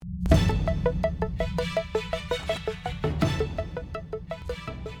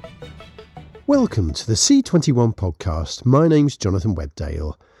Welcome to the C21 podcast. My name's Jonathan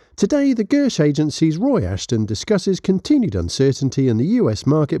Webdale. Today, the Gersh agency's Roy Ashton discusses continued uncertainty in the US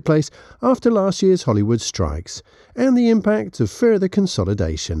marketplace after last year's Hollywood strikes and the impact of further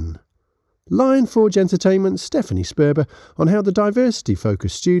consolidation. Lionforge Entertainment's Stephanie Sperber on how the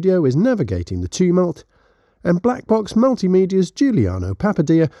diversity-focused studio is navigating the tumult, and BlackBox Multimedia's Giuliano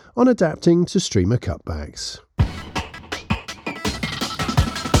Papadia on adapting to streamer cutbacks.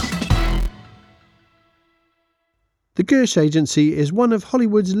 The Gersh agency is one of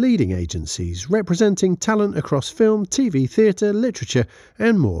Hollywood's leading agencies, representing talent across film, TV, theatre, literature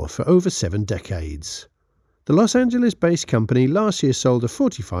and more for over 7 decades. The Los Angeles-based company last year sold a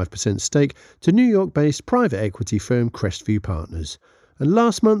 45% stake to New York-based private equity firm Crestview Partners, and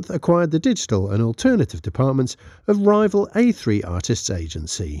last month acquired the digital and alternative departments of rival A3 Artists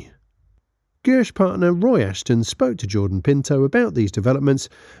Agency. Gersh partner Roy Ashton spoke to Jordan Pinto about these developments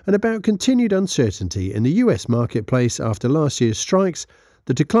and about continued uncertainty in the US marketplace after last year's strikes,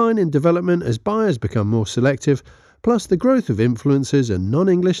 the decline in development as buyers become more selective, plus the growth of influencers and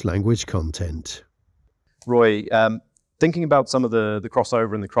non-English language content. Roy, thinking about some of the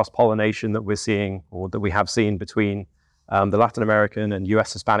crossover and the cross-pollination that we're seeing, or that we have seen between the Latin American and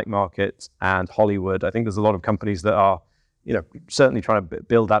US Hispanic markets and Hollywood, I think there's a lot of companies that are certainly trying to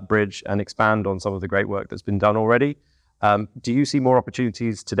build that bridge and expand on some of the great work that's been done already. Do you see more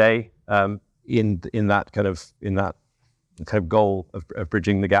opportunities today in that kind of goal of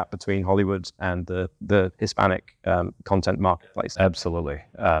bridging the gap between Hollywood and the Hispanic content marketplace? Absolutely,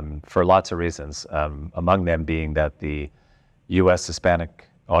 for lots of reasons. Among them being that the U.S. Hispanic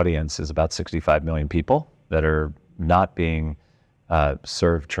audience is about 65 million people that are not being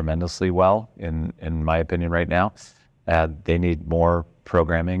served tremendously well, in my opinion, right now. They need more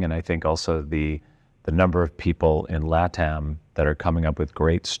programming, and I think also the number of people in LATAM that are coming up with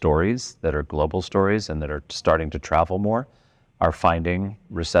great stories that are global stories and that are starting to travel more are finding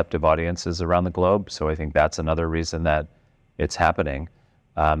receptive audiences around the globe. So I think that's another reason that it's happening.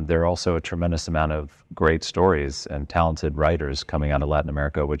 There are also a tremendous amount of great stories and talented writers coming out of Latin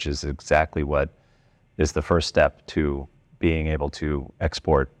America, which is exactly what is the first step to being able to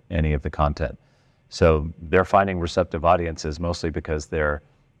export any of the content. So they're finding receptive audiences mostly because they're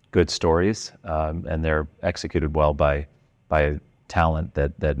good stories and they're executed well by talent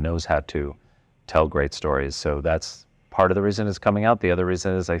that knows how to tell great stories. So that's part of the reason it's coming out. The other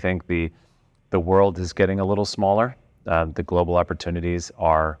reason is I think the world is getting a little smaller. The global opportunities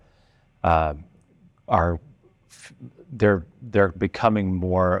are they're becoming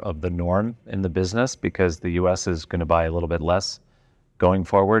more of the norm in the business because the U.S. is going to buy a little bit less going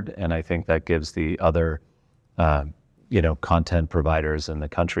forward, and I think that gives the other, content providers in the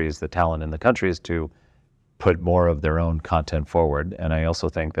countries, the talent in the countries, to put more of their own content forward. And I also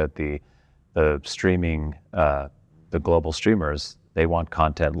think that the streaming, the global streamers, they want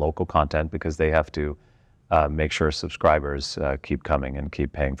content, local content, because they have to make sure subscribers keep coming and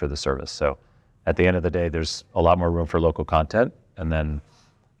keep paying for the service. So at the end of the day, there's a lot more room for local content, and then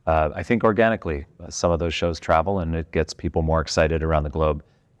I think organically, some of those shows travel and it gets people more excited around the globe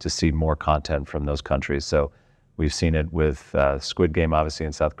to see more content from those countries. So we've seen it with Squid Game, obviously,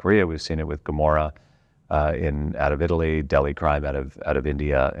 in South Korea. We've seen it with Gomorrah out of Italy, Delhi Crime out of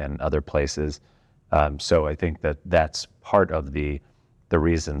India and other places. So I think that's part of the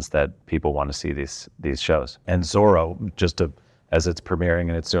reasons that people want to see these shows. And Zorro, as it's premiering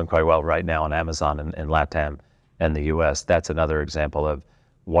and it's doing quite well right now on Amazon and LATAM and the US, that's another example of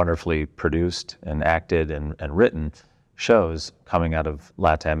wonderfully produced and acted and written shows coming out of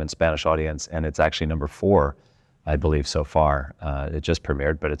LATAM and Spanish audience, and it's actually number 4, I believe, so far. It just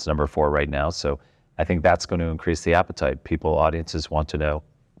premiered, but it's number 4 right now. So I think that's going to increase the appetite. Audiences want to know,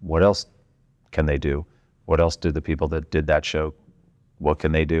 what else can they do? What else do the people that did that show, what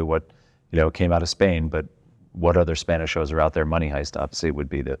can they do? What, came out of Spain, but what other Spanish shows are out there? Money Heist, obviously, would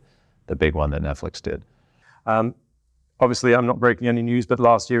be the big one that Netflix did. Obviously, I'm not breaking any news, but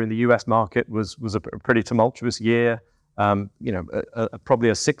last year in the US market was a pretty tumultuous year. Probably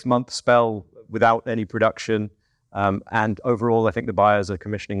a 6-month spell without any production. And overall, I think the buyers are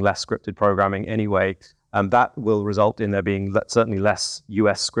commissioning less scripted programming anyway. That will result in there being certainly less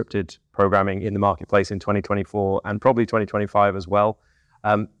US scripted programming in the marketplace in 2024 and probably 2025 as well.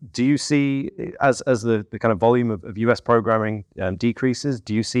 Do you see, as the kind of volume of US programming decreases,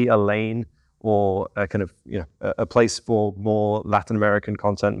 do you see a lane or a kind of, a place for more Latin American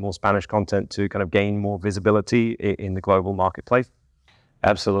content, more Spanish content to kind of gain more visibility in the global marketplace?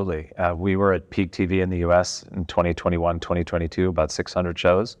 Absolutely. We were at peak TV in the US in 2021, 2022, about 600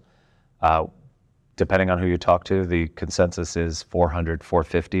 shows. Depending on who you talk to, the consensus is 400,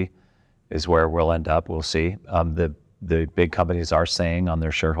 450 is where we'll end up. We'll see. The big companies are saying on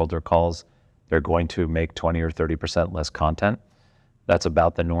their shareholder calls they're going to make 20 or 30% less content. That's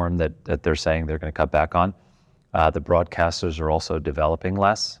about the norm that they're saying they're going to cut back on. The broadcasters are also developing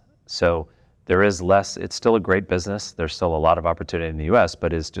less. So there is less. It's still a great business. There's still a lot of opportunity in the US,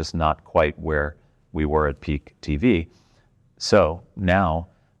 but it's just not quite where we were at peak TV. So now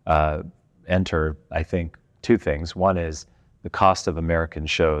enter, I think, two things. One is the cost of American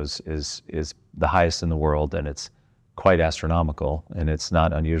shows is the highest in the world, and it's quite astronomical, and it's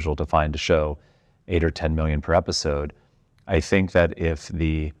not unusual to find a show 8 or 10 million per episode. I think that if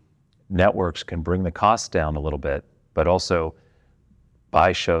the networks can bring the costs down a little bit, but also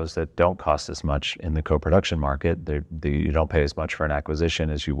buy shows that don't cost as much in the co-production market, you don't pay as much for an acquisition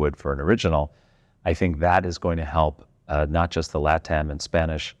as you would for an original, I think that is going to help not just the LATAM and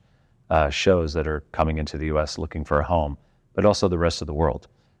Spanish shows that are coming into the US looking for a home, but also the rest of the world.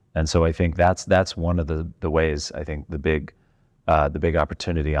 And so I think that's one of the ways, I think the big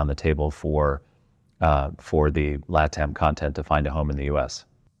opportunity on the table for the LATAM content to find a home in the US.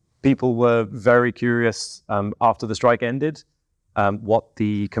 People were very curious after the strike ended, what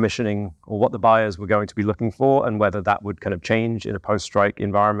the commissioning or what the buyers were going to be looking for, and whether that would kind of change in a post-strike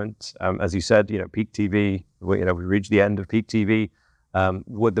environment. As you said, peak TV, we reached the end of peak TV.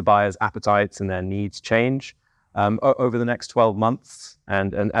 Would the buyers' appetites and their needs change over the next 12 months?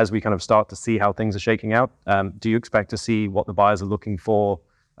 And as we kind of start to see how things are shaking out, do you expect to see what the buyers are looking for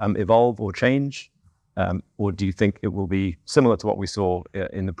evolve or change? Or do you think it will be similar to what we saw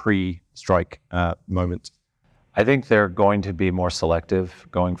in the pre-strike moment? I think they're going to be more selective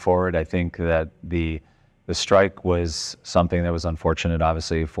going forward. I think that the strike was something that was unfortunate,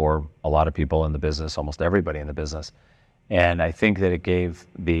 obviously, for a lot of people in the business, almost everybody in the business. And I think that it gave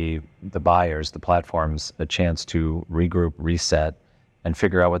the buyers, the platforms, a chance to regroup, reset, and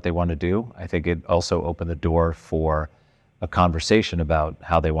figure out what they want to do. I think it also opened the door for a conversation about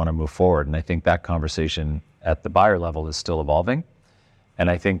how they want to move forward. And I think that conversation at the buyer level is still evolving. And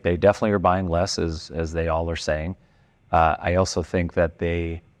I think they definitely are buying less, as they all are saying. I also think that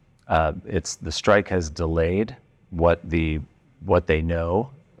the strike has delayed what they know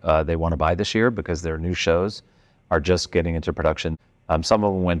they want to buy this year, because their new shows are just getting into production. Some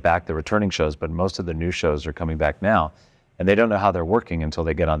of them went back, the returning shows, but most of the new shows are coming back now, and they don't know how they're working until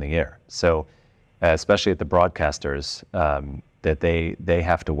they get on the air. So especially at the broadcasters, that they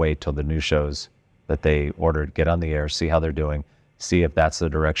have to wait till the new shows that they ordered get on the air, see how they're doing, see if that's the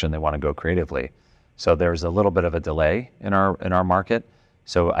direction they want to go creatively. So there's a little bit of a delay in our market.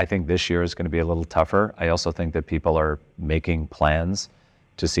 So I think this year is going to be a little tougher. I also think that people are making plans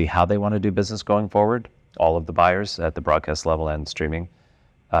to see how they want to do business going forward, all of the buyers at the broadcast level and streaming.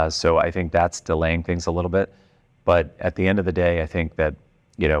 So I think that's delaying things a little bit. But at the end of the day, I think that,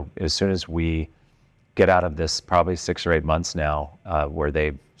 as soon as we get out of this probably 6 or 8 months now, where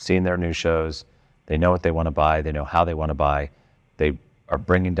they've seen their new shows, they know what they want to buy, they know how they want to buy, they are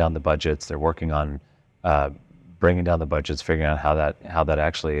bringing down the budgets, they're working on bringing down the budgets, figuring out how that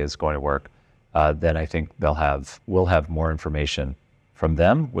actually is going to work, then I think we'll have more information from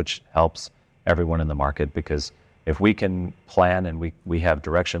them, which helps everyone in the market, because if we can plan and we have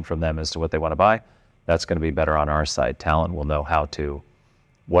direction from them as to what they want to buy, that's going to be better on our side. Talent will know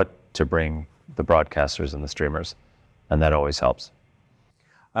what to bring the broadcasters and the streamers, and that always helps.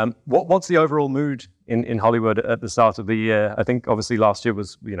 What's the overall mood in Hollywood at the start of the year? I think obviously last year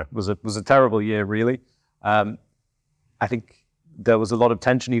was a terrible year, really. I think there was a lot of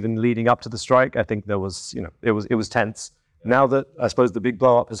tension even leading up to the strike. I think there was, it was tense. Now that I suppose the big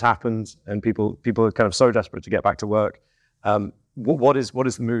blow up has happened and people are kind of so desperate to get back to work, what is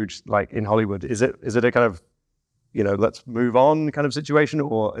the mood like in Hollywood? Is it a kind of, let's move on kind of situation,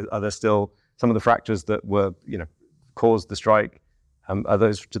 or are there still some of the fractures that were, caused the strike?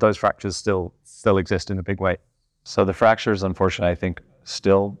 Do those fractures still exist in a big way? So the fractures, unfortunately, I think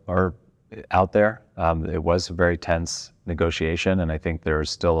still are out there. It was a very tense negotiation, and I think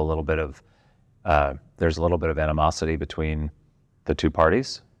there's still a little bit of animosity between the two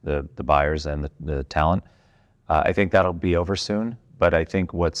parties, the buyers and the talent. I think that'll be over soon, but I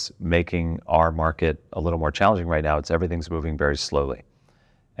think what's making our market a little more challenging right now, everything's moving very slowly,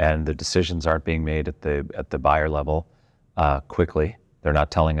 and the decisions aren't being made at the buyer level quickly. They're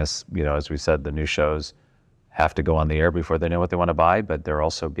not telling us, as we said, the new shows have to go on the air before they know what they want to buy, but they're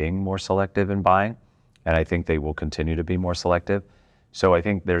also being more selective in buying, and I think they will continue to be more selective. So I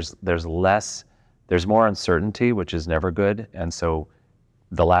think there's more uncertainty, which is never good. And so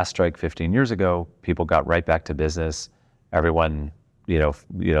the last strike 15 years ago, people got right back to business. Everyone,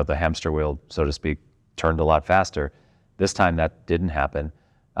 the hamster wheel, so to speak, turned a lot faster. This time that didn't happen.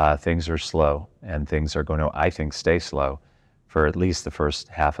 things are slow, and things are going to, I think, stay slow for at least the first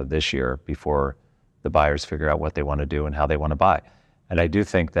half of this year before the buyers figure out what they want to do and how they want to buy. And I do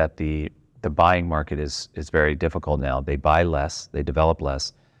think that the buying market is very difficult now. They buy less, they develop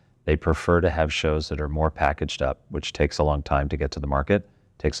less. They prefer to have shows that are more packaged up, which takes a long time to get to the market,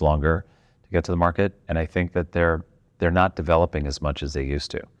 takes longer to get to the market. And I think that they're not developing as much as they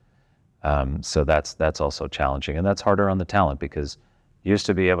used to. So that's also challenging. And that's harder on the talent, because you used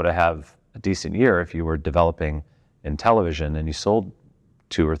to be able to have a decent year if you were developing in television and you sold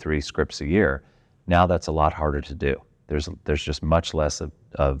 2 or 3 scripts a year. Now that's a lot harder to do. There's just much less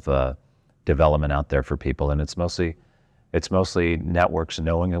of development out there for people, and it's mostly networks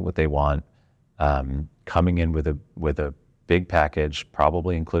knowing what they want, coming in with a big package,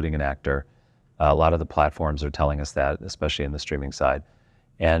 probably including an actor. A lot of the platforms are telling us that, especially in the streaming side,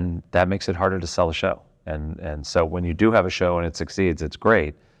 and that makes it harder to sell a show. And so when you do have a show and it succeeds, it's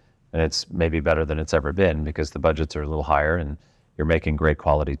great, and it's maybe better than it's ever been because the budgets are a little higher and you're making great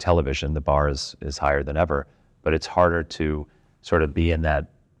quality television. The bar is higher than ever, but it's harder to sort of be in that,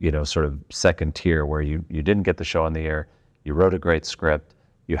 sort of second tier where you didn't get the show on the air, you wrote a great script,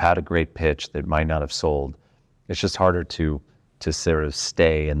 you had a great pitch that might not have sold. It's just harder to sort of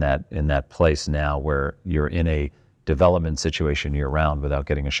stay in that place now where you're in a development situation year round without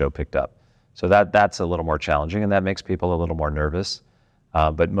getting a show picked up. So that's a little more challenging, and that makes people a little more nervous.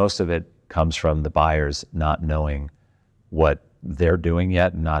 But most of it comes from the buyers not knowing what they're doing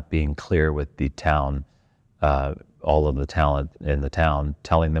yet, not being clear with the town, all of the talent in the town,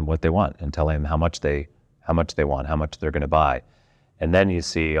 telling them what they want and telling them how much they want, how much they're going to buy. And then you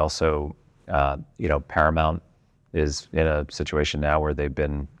see also, Paramount is in a situation now where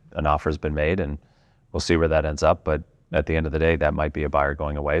an offer's been made, and we'll see where that ends up. But at the end of the day, that might be a buyer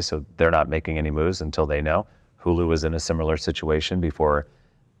going away. So they're not making any moves until they know. Hulu was in a similar situation before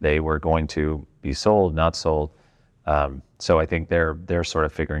they were going to be sold, not sold. So I think they're sort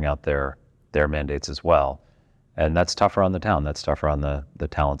of figuring out their mandates as well. And that's tougher on the town. That's tougher on the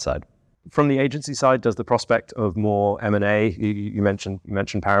talent side. From the agency side, does the prospect of more M&A, you mentioned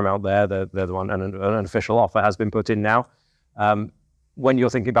Paramount there, they're the one, and an official offer has been put in now. When you're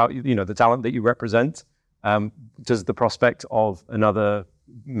thinking about the talent that you represent, does the prospect of another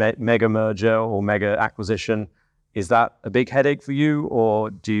mega merger or mega acquisition, is that a big headache for you,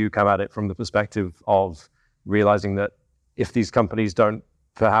 or do you come at it from the perspective of realizing that if these companies don't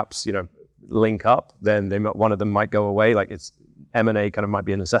perhaps link up, then one of them might go away? Like, it's M&A kind of might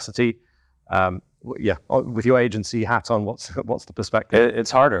be a necessity. With your agency hat on, what's the perspective?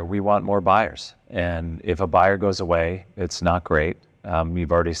 It's harder. We want more buyers, and if a buyer goes away, it's not great.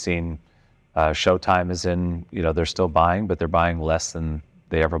 You've already seen Showtime is in, they're still buying, but they're buying less than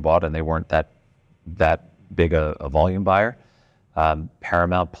they ever bought, and they weren't that big a volume buyer.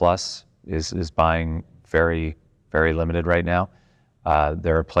 Paramount Plus is buying very, very limited right now.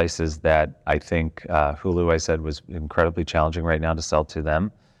 There are places that I think Hulu, I said, was incredibly challenging right now to sell to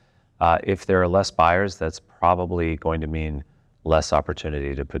them. If there are less buyers, that's probably going to mean less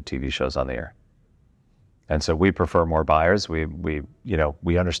opportunity to put TV shows on the air. And so we prefer more buyers. We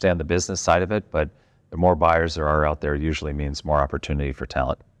understand the business side of it, but the more buyers there are out there usually means more opportunity for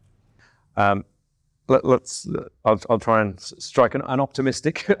talent. I'll try and strike an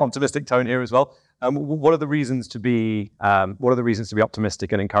optimistic tone here as well. What are the reasons to be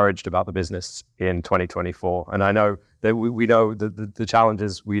optimistic and encouraged about the business in 2024? And I know that we know the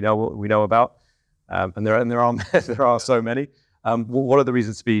challenges we know about, and there are so many. What are the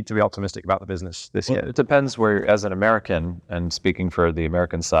reasons to be optimistic about the business this year? It depends where, as an American, and speaking for the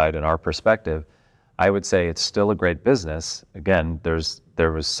American side and our perspective, I would say it's still a great business. Again,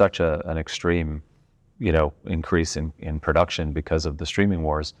 there was such an extreme, increase in production because of the streaming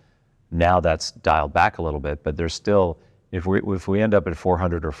wars. Now that's dialed back a little bit, but there's still, if we end up at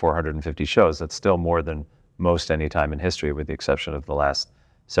 400 or 450 shows, that's still more than most any time in history, with the exception of the last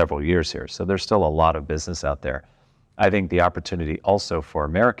several years here. So there's still a lot of business out there. I think the opportunity also for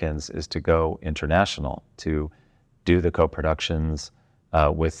Americans is to go international, to do the co-productions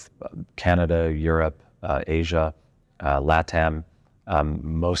with Canada, Europe, Asia, LATAM.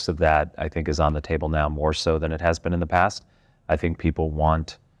 Most of that, I think, is on the table now more so than it has been in the past. I think people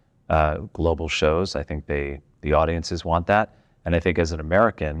want global shows. I think the audiences want that. And I think as an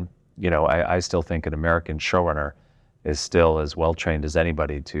American, I still think an American showrunner is still as well trained as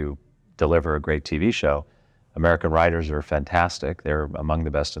anybody to deliver a great TV show. American writers are fantastic. They're among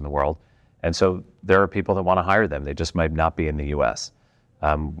the best in the world. And so there are people that want to hire them. They just might not be in the US.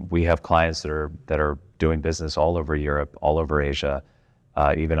 We have clients that are doing business all over Europe, all over Asia,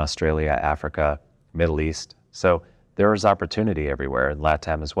 even Australia, Africa, Middle East. So there is opportunity everywhere in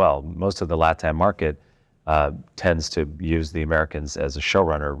LATAM as well. Most of the LATAM market tends to use the Americans as a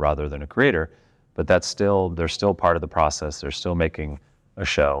showrunner rather than a creator, but they're still part of the process. They're still making a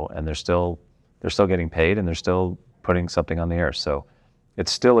show, and they're still getting paid, and they're still putting something on the air. So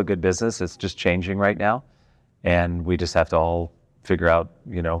it's still a good business. It's just changing right now, and we just have to all figure out,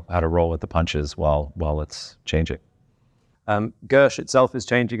 how to roll with the punches while it's changing. Gersh itself is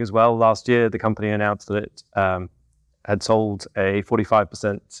changing as well. Last year, the company announced that it had sold a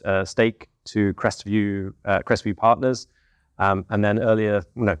 45% stake to Crestview Partners. And then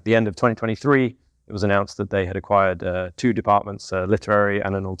the end of 2023, it was announced that they had acquired two departments, a literary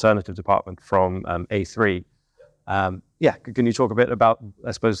and an alternative department from A3. Can you talk a bit about,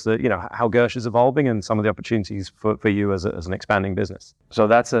 I suppose, how Gersh is evolving and some of the opportunities for you as an expanding business? So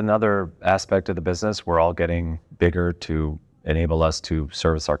that's another aspect of the business. We're all getting bigger to enable us to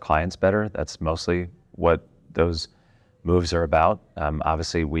service our clients better. That's mostly what those moves are about.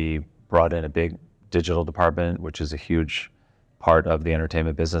 Obviously, we brought in a big digital department, which is a huge part of the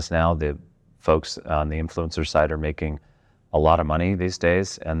entertainment business now. The folks on the influencer side are making a lot of money these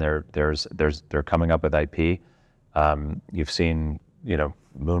days, and they're coming up with IP. You've seen,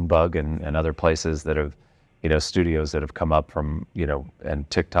 Moonbug and other places that have, studios that have come up from, and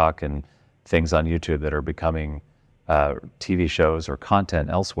TikTok and things on YouTube that are becoming TV shows or content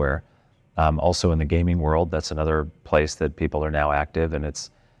elsewhere. Also in the gaming world, that's another place that people are now active, and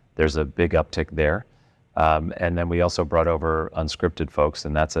there's a big uptick there. And then we also brought over unscripted folks,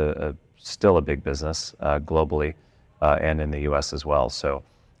 and that's still a big business globally and in the US as well. So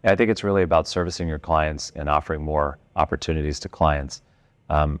I think it's really about servicing your clients and offering more opportunities to clients.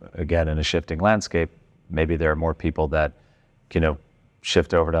 Again, in a shifting landscape, maybe there are more people that,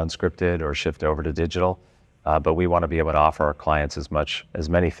 shift over to unscripted or shift over to digital. But we want to be able to offer our clients as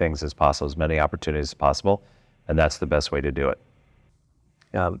many things as possible, as many opportunities as possible, and that's the best way to do it.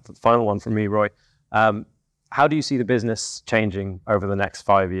 The final one from me, Roy. How do you see the business changing over the next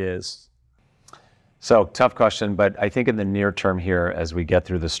 5 years? So tough question, but I think in the near term here, as we get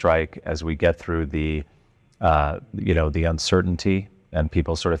through the strike, as we get through the uncertainty, and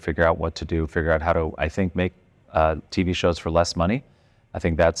people sort of figure out what to do, figure out how to, I think, make TV shows for less money. I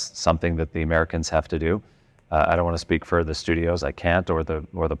think that's something that the Americans have to do. I don't want to speak for the studios, I can't, or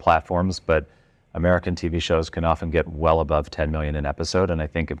the platforms, but American TV shows can often get well above 10 million an episode, and I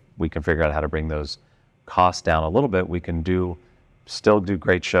think if we can figure out how to bring those costs down a little bit, we can still do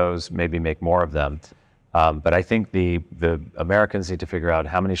great shows, maybe make more of them. But I think the Americans need to figure out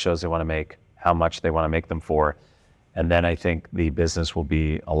how many shows they want to make, how much they want to make them for, and then I think the business will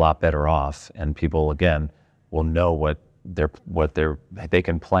be a lot better off, and people again will know they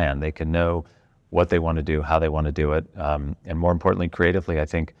can plan, they can know what they want to do, how they want to do it, and more importantly, creatively, I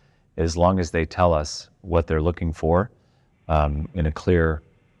think as long as they tell us what they're looking for in a clear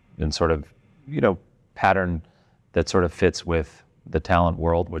and sort of pattern that sort of fits with the talent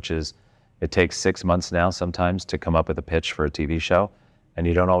world, which is it takes 6 months now sometimes to come up with a pitch for a TV show, and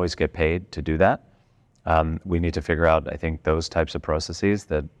you don't always get paid to do that. We need to figure out, I think, those types of processes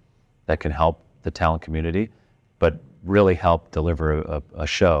that can help the talent community, but really help deliver a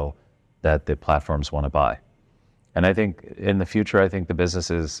show that the platforms want to buy. And I think in the future, I think the business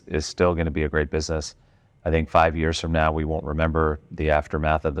is still going to be a great business. I think 5 years from now, we won't remember the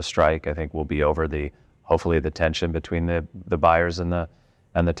aftermath of the strike. I think we'll be over hopefully the tension between the buyers and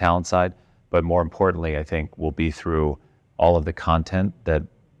the talent side. But more importantly, I think we'll be through all of the content that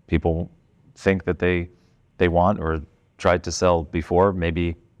people think that they want or tried to sell before.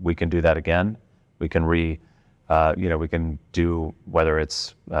 Maybe we can do that again. We can we can do, whether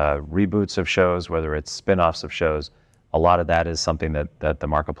it's reboots of shows, whether it's spin-offs of shows. A lot of that is something that the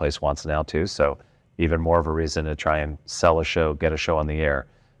marketplace wants now too. So even more of a reason to try and sell a show, get a show on the air,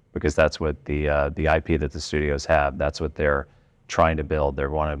 because that's what the IP that the studios have. That's what they're trying to build. They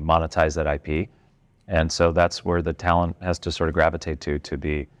want to monetize that IP. And so that's where the talent has to sort of gravitate to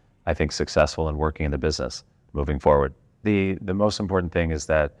be, I think, successful in working in the business moving forward. The most important thing is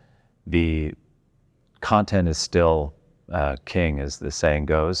that the content is still king, as the saying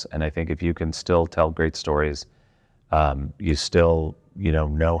goes. And I think if you can still tell great stories, you still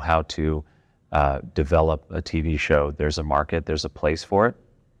know how to develop a TV show. There's a market, there's a place for it.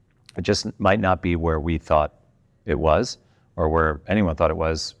 It just might not be where we thought it was, or where anyone thought it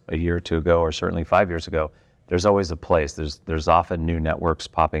was a year or two ago, or certainly 5 years ago. There's always a place. There's often new networks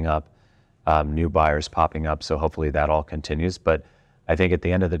popping up, new buyers popping up. So hopefully that all continues. But I think at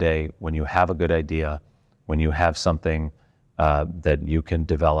the end of the day, when you have a good idea, when you have something that you can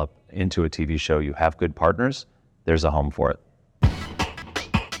develop into a TV show, you have good partners, there's a home for it.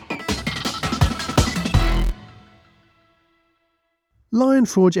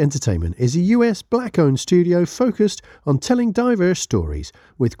 Lionforge Entertainment is a US black-owned studio focused on telling diverse stories,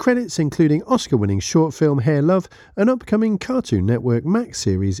 with credits including Oscar-winning short film Hair Love and upcoming Cartoon Network Max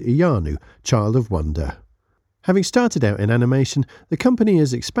series Ianu, Child of Wonder. Having started out in animation, the company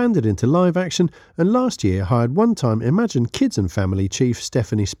has expanded into live action and last year hired one-time Imagine Kids and Family chief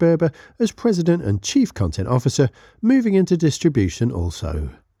Stephanie Sperber as president and chief content officer, moving into distribution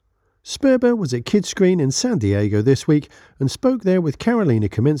also. Sperber was at Kidscreen in San Diego this week and spoke there with Karolina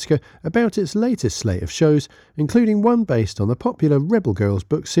Kaminska about its latest slate of shows, including one based on the popular Rebel Girls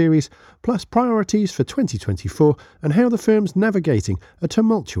book series, plus priorities for 2024 and how the firm's navigating a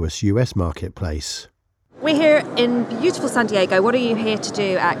tumultuous US marketplace. We're here in beautiful San Diego. What are you here to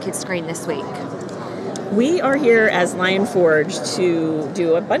do at Kidscreen this week? We are here as Lionforge to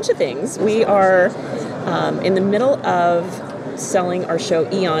do a bunch of things. We are in the middle of selling our show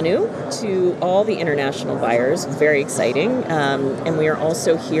Ianu to all the international buyers. Very exciting. And we are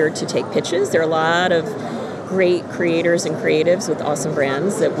also here to take pitches. There are a lot of great creators and creatives with awesome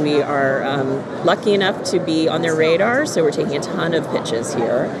brands that we are lucky enough to be on their radar. So we're taking a ton of pitches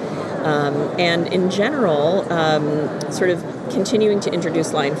here. And in general, sort of continuing to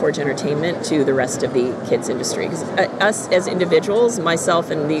introduce Lionforge Entertainment to the rest of the kids industry. 'Cause, us as individuals,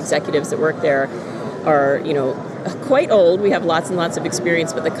 myself and the executives that work there are, quite old. We have lots and lots of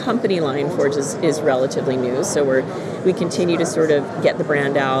experience, but the company Lionforge is relatively new. So we continue to sort of get the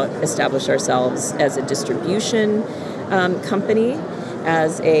brand out, establish ourselves as a distribution company,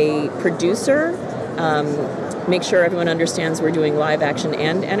 as a producer, make sure everyone understands we're doing live action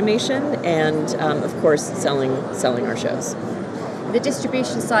and animation, and of course selling our shows. The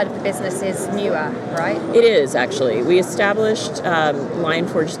distribution side of the business is newer, right? It is, actually. We established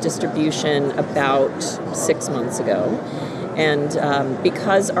Lionforge distribution about 6 months ago. And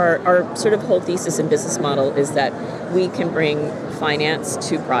because our sort of whole thesis and business model is that we can bring finance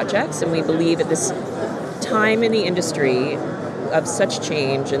to projects, and we believe at this time in the industry of such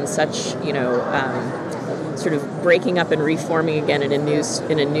change and such, sort of breaking up and reforming again in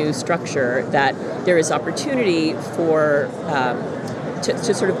a new structure, that there is opportunity for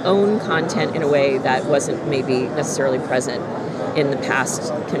to sort of own content in a way that wasn't maybe necessarily present in the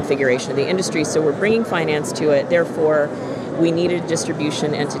past configuration of the industry. So we're bringing finance to it. Therefore, we needed a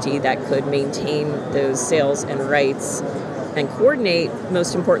distribution entity that could maintain those sales and rights and coordinate,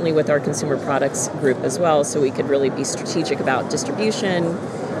 most importantly, with our consumer products group as well, so we could really be strategic about distribution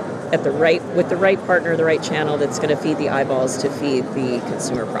with the right partner, the right channel that's going to feed the eyeballs to feed the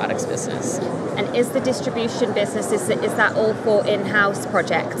consumer products business. And is the distribution business, is that all for in-house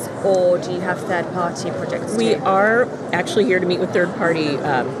projects, or do you have third-party projects too? We are actually here to meet with third-party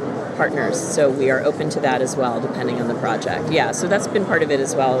partners, so we are open to that as well, depending on the project. Yeah, so that's been part of it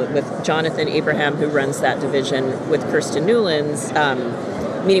as well, with Jonathan Abraham, who runs that division, with Kirsten Newlands,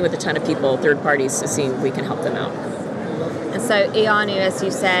 meeting with a ton of people, third parties, to see if we can help them out. And so Ianu, as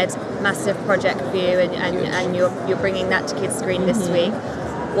you said, massive project for you, and you're bringing that to Kidscreen this week.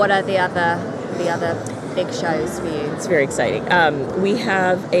 What are the other big shows for you? It's very exciting. We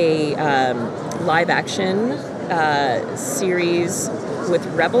have a live action series with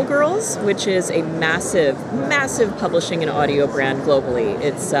Rebel Girls, which is a massive publishing and audio brand globally.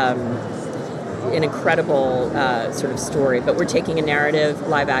 It's an incredible sort of story, but we're taking a narrative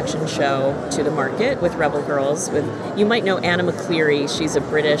live action show to the market with Rebel Girls. You might know Anna McCleary. She's a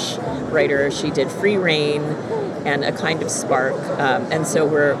British writer. She did Free Reign and A Kind of Spark, and so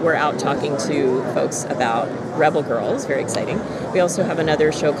we're out talking to folks about Rebel Girls. Very exciting. We also have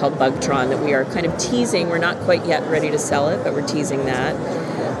another show called Bugtron that we are kind of teasing. We're not quite yet ready to sell it, but we're teasing that.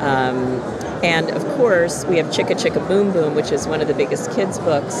 And of course, we have Chicka Chicka Boom Boom, which is one of the biggest kids'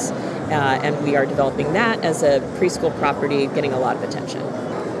 books, and we are developing that as a preschool property, getting a lot of attention.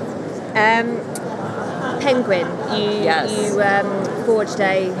 Penguin, you forged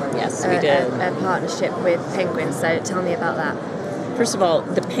a partnership with Penguin, so tell me about that. First of all,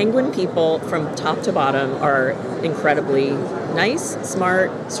 the Penguin people from top to bottom are incredibly nice,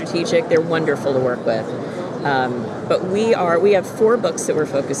 smart, strategic. They're wonderful to work with. But we have 4 books that we're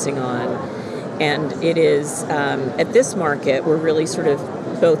focusing on, and it is at this market we're really sort of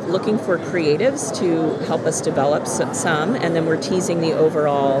both looking for creatives to help us develop some, and then we're teasing the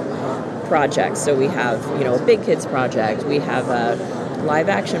overall project. So we have a big kids project, we have a live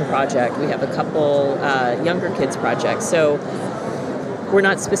action project, we have a couple younger kids projects. So we're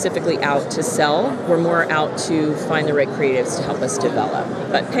not specifically out to sell, we're more out to find the right creatives to help us develop.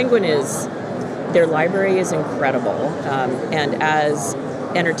 But Penguin their library is incredible, and as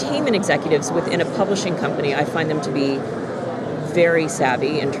entertainment executives within a publishing company, I find them to be very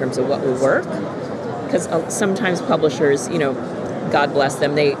savvy in terms of what will work, because sometimes publishers, God bless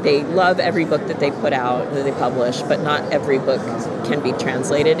them. They love every book that they put out, that they publish, but not every book can be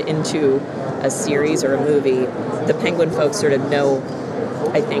translated into a series or a movie. The Penguin folks sort of know,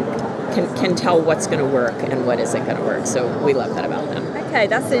 I think, can tell what's going to work and what isn't going to work. So we love that about them. Okay,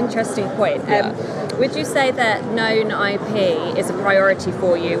 that's an interesting point. Would you say that known IP is a priority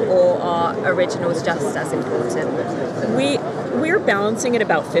for you, or are originals just as important? We're balancing it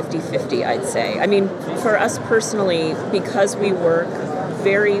about 50-50, I'd say. I mean, for us personally, because we work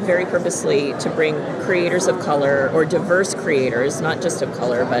very, very purposely to bring creators of color, or diverse creators, not just of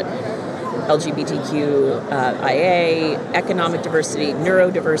color, but LGBTQIA, economic diversity,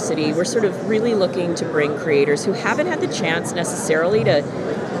 neurodiversity. We're sort of really looking to bring creators who haven't had the chance necessarily to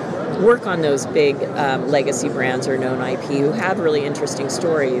work on those big legacy brands or known IP, who have really interesting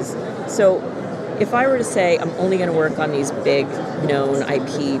stories. So if I were to say I'm only going to work on these big known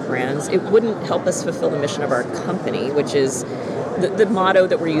IP brands, it wouldn't help us fulfill the mission of our company, which is the motto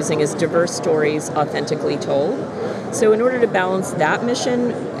that we're using is diverse stories authentically told. So in order to balance that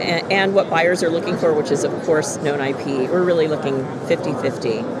mission and what buyers are looking for, which is, of course, known IP, we're really looking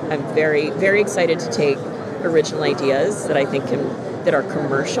 50-50. I'm very, very excited to take original ideas that I think that are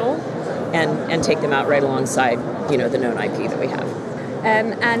commercial and take them out right alongside, the known IP that we have.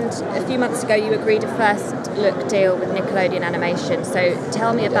 And a few months ago, you agreed a first look deal with Nickelodeon Animation. So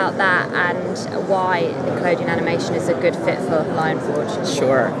tell me about that and why Nickelodeon Animation is a good fit for Lionforge.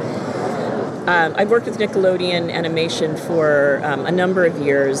 Sure. I've worked with Nickelodeon Animation for a number of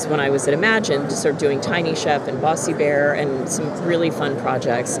years when I was at Imagine, sort of doing Tiny Chef and Bossy Bear and some really fun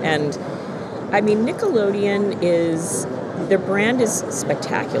projects. And I mean, Nickelodeon their brand is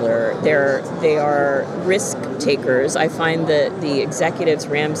spectacular. They are risk takers. I find that the executives,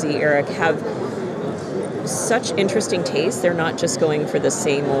 Ramsey, Eric, have such interesting taste. They're not just going for the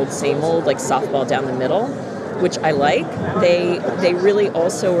same old, like softball down the middle, which I like. They really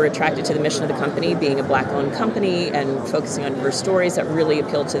also were attracted to the mission of the company, being a Black-owned company and focusing on diverse stories that really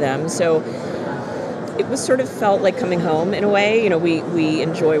appealed to them. So it was sort of felt like coming home in a way. We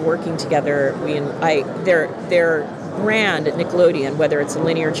enjoy working together. Their brand at Nickelodeon, whether it's a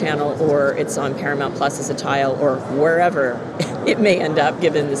linear channel or it's on Paramount Plus as a tile or wherever it may end up,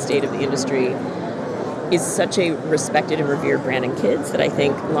 given the state of the industry, is such a respected and revered brand in kids that I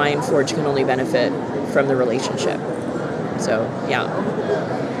think Lionforge can only benefit from the relationship. So, yeah.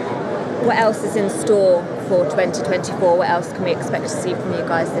 What else is in store for 2024? What else can we expect to see from you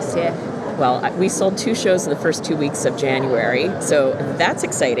guys this year? Well, we sold 2 shows in the first 2 weeks of January, so that's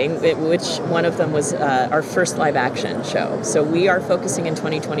exciting, which one of them was our first live action show. So we are focusing in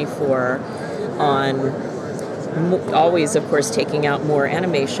 2024 on always, of course, taking out more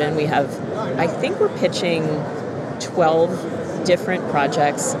animation. I think we're pitching 12 different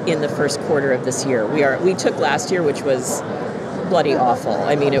projects in the first quarter of this year. We took last year, which was bloody awful.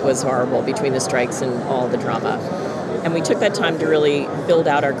 I mean, it was horrible between the strikes and all the drama. And we took that time to really build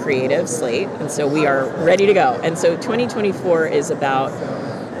out our creative slate, and so we are ready to go. And so 2024 is about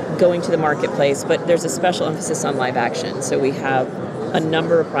going to the marketplace, but there's a special emphasis on live action. So we have a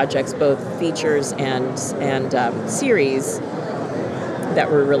number of projects, both features and series,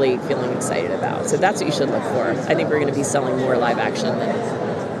 that we're really feeling excited about. So that's what you should look for. I think we're going to be selling more live action than...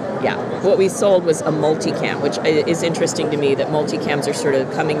 Yeah, what we sold was a multicam, which is interesting to me that multicams are sort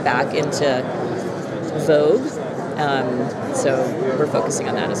of coming back into vogue. So we're focusing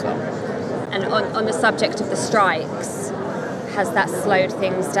on that as well. And on the subject of the strikes, has that slowed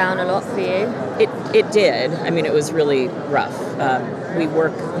things down a lot for you? It did. I mean, it was really rough. We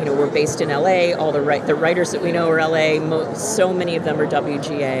work, we're based in LA. All the writers that we know are LA. So many of them are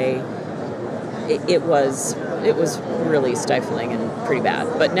WGA. It was really stifling and pretty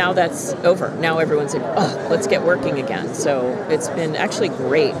bad. But now that's over. Now everyone's like, let's get working again. So it's been actually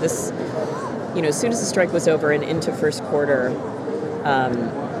great. As soon as the strike was over and into first quarter,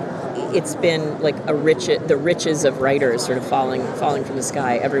 it's been like the riches of writers sort of falling from the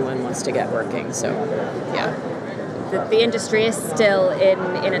sky. Everyone wants to get working. So, yeah. The industry is still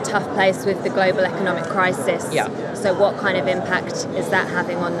in a tough place with the global economic crisis. Yeah. So what kind of impact is that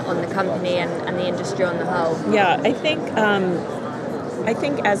having on the company and the industry on the whole? Yeah, I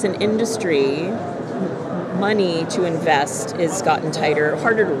think as an industry, money to invest has gotten tighter,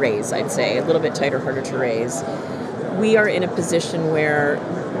 harder to raise, I'd say, a little bit tighter, harder to raise. We are in a position where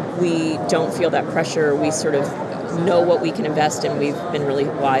we don't feel that pressure. We sort of know what we can invest in. We've been really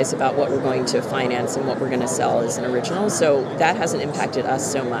wise about what we're going to finance and what we're going to sell as an original. So that hasn't impacted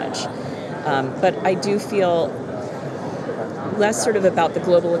us so much. But I do feel less sort of about the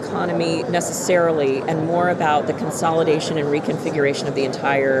global economy necessarily and more about the consolidation and reconfiguration of the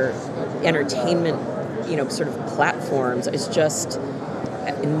entire entertainment sort of platforms is just,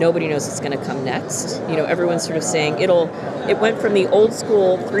 nobody knows what's going to come next. Everyone's sort of saying it went from the old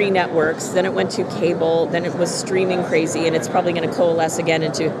school 3 networks, then it went to cable, then it was streaming crazy, and it's probably going to coalesce again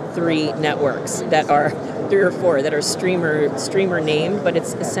into 3 networks that are 3 or 4 that are streamer named, but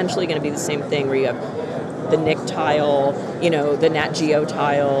it's essentially going to be the same thing where you have the Nick tile, the Nat Geo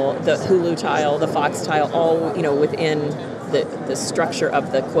tile, the Hulu tile, the Fox tile, all, within the structure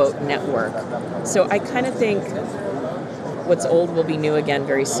of the quote network. So I kind of think what's old will be new again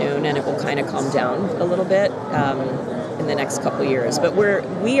very soon, and it will kind of calm down a little bit in the next couple of years. But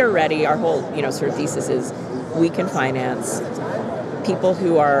we are ready. Our whole sort of thesis is we can finance people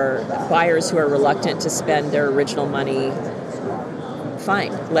who are buyers who are reluctant to spend their original money.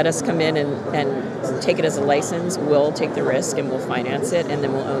 Fine, let us come in and take it as a license. We'll take the risk and we'll finance it, and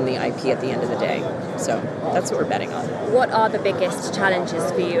then we'll own the IP at the end of the day. So that's what we're betting on. What are the biggest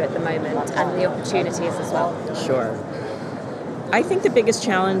challenges for you at the moment, and the opportunities as well? Sure. I think the biggest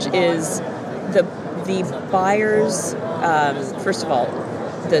challenge is the buyers. First of all,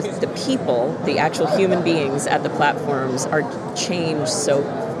 the people, the actual human beings at the platforms are changed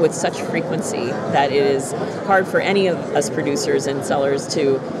with such frequency that it is hard for any of us producers and sellers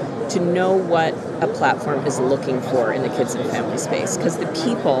to know what a platform is looking for in the kids and family space, because the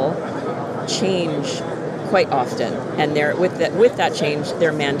people change quite often, and with that change,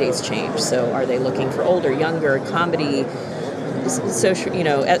 their mandates change. So, are they looking for older, younger, comedy, social,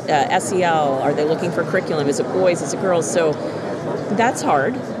 SEL? Are they looking for curriculum? Is it boys? Is it girls? So that's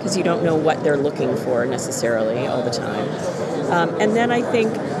hard because you don't know what they're looking for necessarily all the time. And then I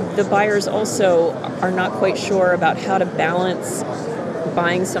think the buyers also are not quite sure about how to balance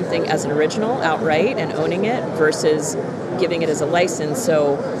buying something as an original outright and owning it versus giving it as a license.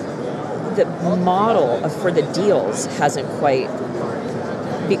 So the model for the deals hasn't quite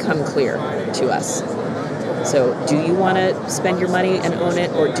become clear to us. So do you want to spend your money and own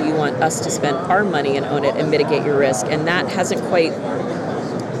it, or do you want us to spend our money and own it and mitigate your risk? And that hasn't quite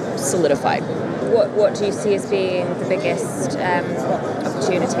solidified. What do you see as being the biggest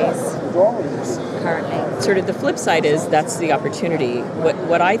opportunities currently? Sort of the flip side is that's the opportunity.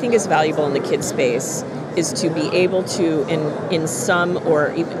 What I think is valuable in the kids space is to be able to, in some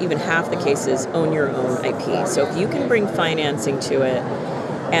or even half the cases, own your own IP. So if you can bring financing to it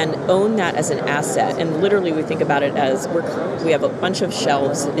and own that as an asset, and literally we think about it as we have a bunch of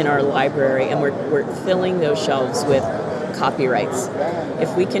shelves in our library, and we're filling those shelves with copyrights.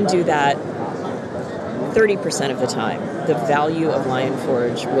 If we can do that 30% of the time, the value of Lion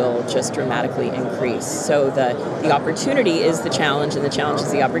Forge will just dramatically increase. So the opportunity is the challenge, and the challenge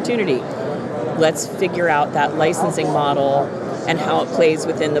is the opportunity. Let's figure out that licensing model and how it plays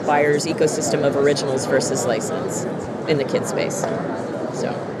within the buyer's ecosystem of originals versus license in the kids space.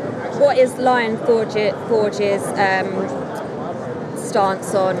 So, what is Lion Forge's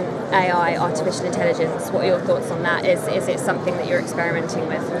stance on AI, artificial intelligence? What are your thoughts on that? Is it something that you're experimenting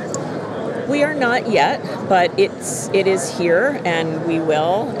with? We are not yet, but it is here, and we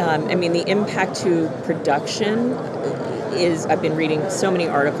will. The impact to production is, I've been reading so many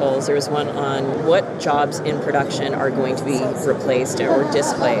articles. There was one on what jobs in production are going to be replaced or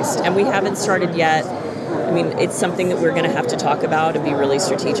displaced, and we haven't started yet. It's something that we're going to have to talk about and be really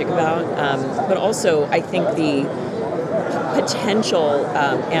strategic about. But also, I think the potential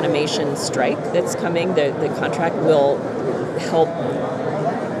animation strike that's coming, the contract will help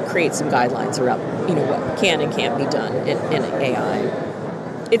create some guidelines around, what can and can't be done in AI.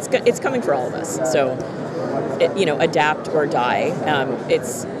 It's coming for all of us. So, adapt or die.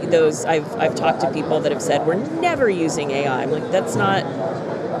 It's those I've talked to people that have said we're never using AI. I'm like, that's not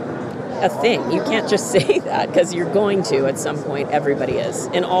a thing. You can't just say that, because you're going to at some point. Everybody is.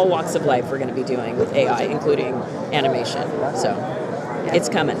 In all walks of life, we're going to be doing with AI, including animation. So it's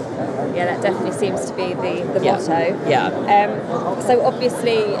coming. Yeah, that definitely seems to be the motto. Yeah. So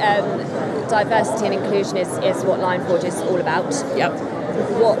obviously, diversity and inclusion is what Lion Forge is all about. Yep.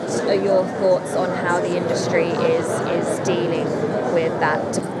 What are your thoughts on how the industry is dealing with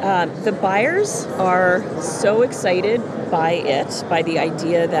that? The buyers are so excited by the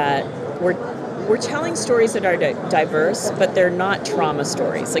idea that we're telling stories that are diverse, but they're not trauma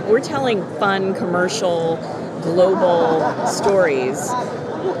stories. Like, we're telling fun, commercial, global stories,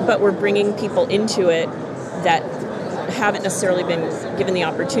 but we're bringing people into it that haven't necessarily been given the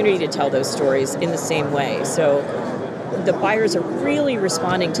opportunity to tell those stories in the same way. So the buyers are really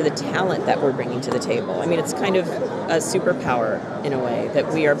responding to the talent that we're bringing to the table. It's kind of a superpower in a way,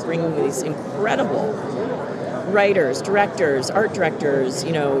 that we are bringing these incredible writers, directors, art directors,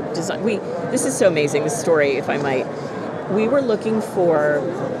 design. This is so amazing, this story, if I might. we were looking for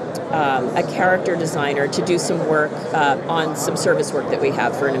a character designer to do some work on some service work that we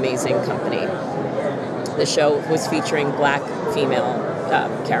have for an amazing company. The show was featuring Black female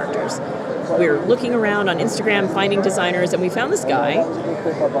characters. We were looking around on Instagram, finding designers, and we found this guy.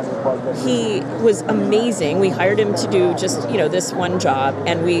 He was amazing. We hired him to do just, this one job,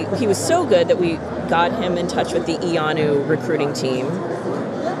 and he was so good that we got him in touch with the Ianu recruiting team.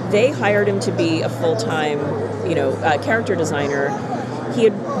 They hired him to be a full-time, character designer. He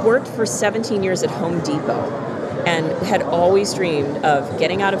had worked for 17 years at Home Depot and had always dreamed of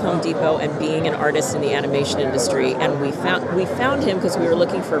getting out of Home Depot and being an artist in the animation industry. And we found him because we were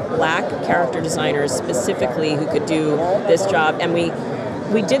looking for Black character designers specifically who could do this job. And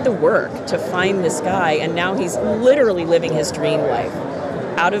we did the work to find this guy, and now he's literally living his dream life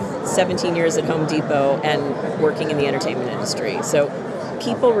out of 17 years at Home Depot and working in the entertainment industry. So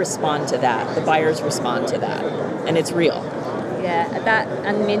people respond to that. The buyers respond to that. And it's real. Yeah,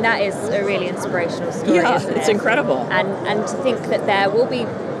 that is a really inspirational story. Yeah, isn't it's it? incredible. And to think that there will be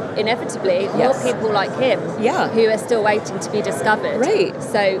inevitably more people like him who are still waiting to be discovered. Right.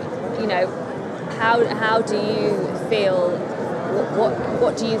 So, how do you feel?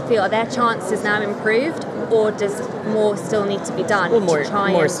 What do you feel? Are their chances now improved, or does more still need to be done? Well,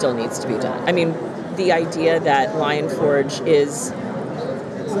 more still needs to be done. I mean, the idea that Lion Forge is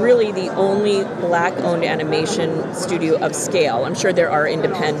really the only Black-owned animation studio of scale. I'm sure there are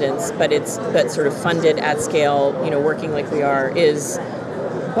independents, but sort of funded at scale, working like we are, is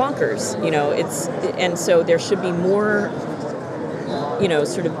bonkers. And so there should be more,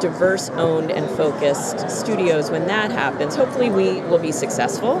 sort of diverse, owned and focused studios when that happens. Hopefully we will be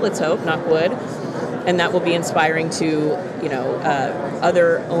successful. Let's hope, knock wood. And that will be inspiring to,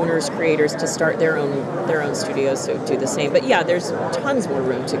 other owners, creators to start their own studios, so do the same. But yeah, there's tons more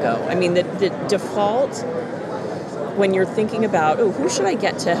room to go. I mean, the default, when you're thinking about, who should I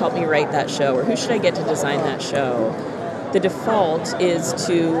get to help me write that show, or who should I get to design that show, the default is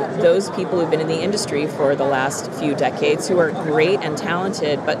to those people who've been in the industry for the last few decades, who are great and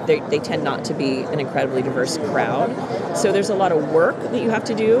talented, but they tend not to be an incredibly diverse crowd. So there's a lot of work that you have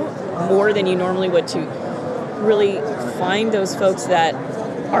to do, more than you normally would, to really find those folks that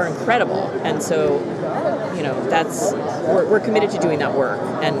are incredible. And so, we're committed to doing that work,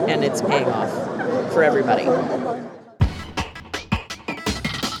 and it's paying off for everybody.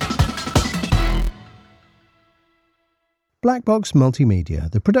 BlackBox Multimedia,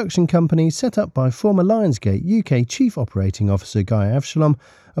 the production company set up by former Lionsgate UK Chief Operating Officer Guy Avshalom,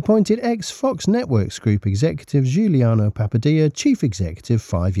 appointed ex-Fox Networks Group executive Giuliano Papadia Chief Executive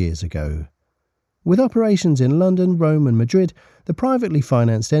 5 years ago. With operations in London, Rome and Madrid, the privately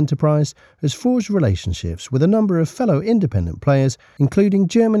financed enterprise has forged relationships with a number of fellow independent players, including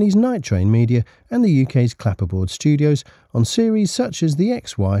Germany's Night Train Media and the UK's Clapperboard Studios, on series such as The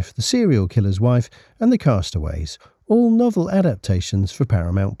Ex-Wife, The Serial Killer's Wife and The Castaways, all novel adaptations for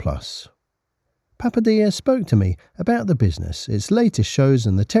Paramount+. Papadia spoke to me about the business, its latest shows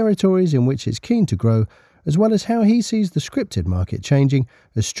and the territories in which it's keen to grow, as well as how he sees the scripted market changing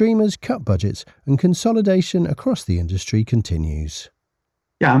as streamers cut budgets and consolidation across the industry continues.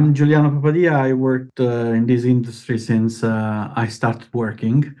 Yeah, I'm Giuliano Papadia. I worked in this industry since I started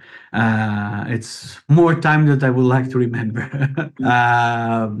working. It's more time that I would like to remember.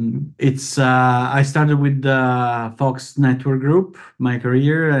 I started with the Fox Network Group, my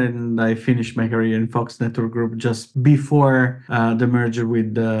career, and I finished my career in Fox Network Group just before the merger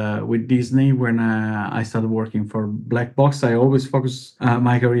with Disney. When I started working for BlackBox, I always focused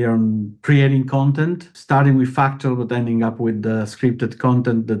my career on creating content, starting with factual, but ending up with scripted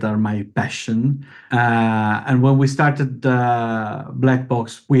content that are my passion. And when we started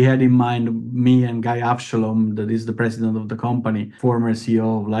BlackBox, we had in mind, me and Guy Avshalom, that is the president of the company, former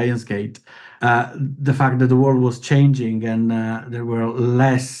CEO of Lionsgate, the fact that the world was changing and there were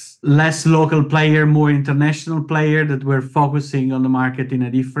less local player, more international player, that were focusing on the market in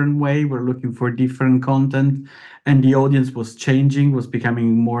a different way. We're looking for different content, and the audience was changing, was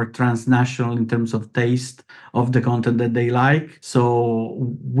becoming more transnational in terms of taste of the content that they like.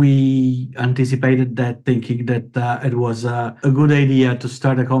 So we anticipated that, thinking that it was a good idea to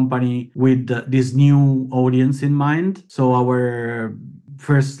start a company with this new audience in mind. So our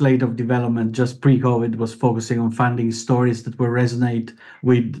first slate of development just pre-COVID was focusing on finding stories that will resonate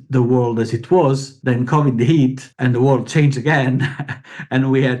with the world as it was. Then COVID hit and the world changed again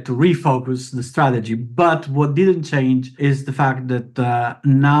and we had to refocus the strategy. But what didn't change is the fact that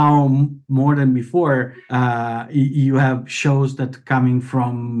now more than before, you have shows that coming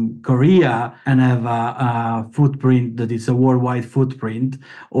from Korea and have a footprint that is a worldwide footprint,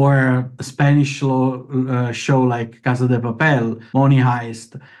 or a Spanish show like Casa de Papel, Money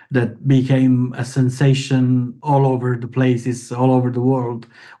Heist, that became a sensation all over the places, all over the world,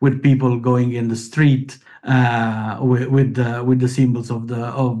 with people going in the street with the symbols of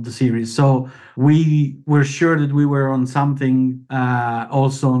the series. So we were sure that we were on something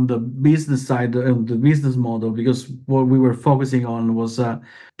also on the business side of the business model, because what we were focusing on was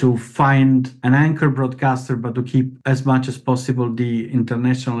to find an anchor broadcaster, but to keep as much as possible the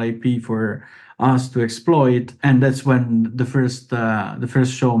international IP for us to exploit. And that's when the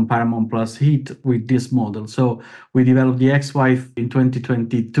first show on Paramount Plus hit with this model. So we developed The Ex-Wife in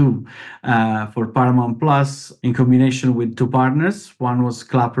 2022 for Paramount Plus in combination with two partners. One was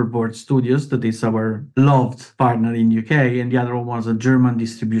Clapperboard Studios, that is our loved partner in UK, and the other one was a German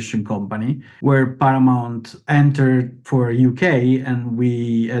distribution company where Paramount entered for UK, and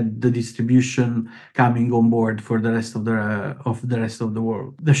we had the distribution coming on board for the rest of the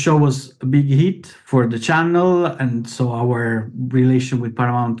world. The show was a big hit for the channel, and so our relation with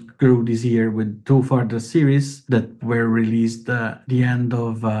Paramount grew this year with two further series that were released at the end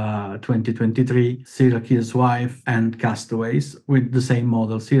of 2023, Serial Killer's Wife and Castaways, with the same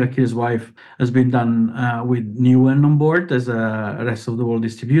model. Serial Killer's Wife has been done with Newen on board as a rest of the world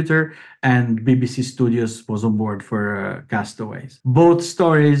distributor, and BBC Studios was on board for Castaways. Both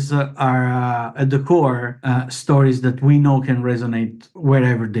stories are at the core stories that we know can resonate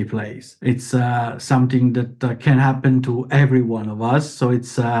wherever they place. It's something that can happen to every one of us. So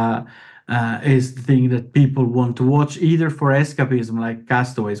it's is the thing that people want to watch, either for escapism like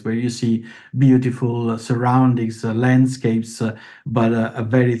Castaways, where you see beautiful surroundings, landscapes, but a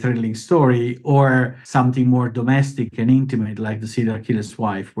very thrilling story, or something more domestic and intimate like The Serial Killer's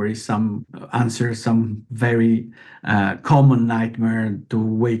Wife, where it answers some very common nightmare to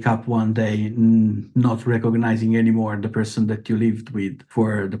wake up one day not recognizing anymore the person that you lived with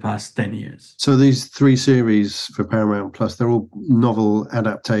for the past 10 years. So these three series for Paramount Plus, they're all novel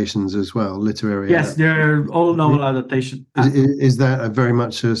adaptations as well, literary. Yes, they're all novel adaptations. Is that very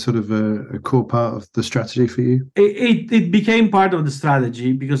much a sort of a core part of the strategy for you? It became part of the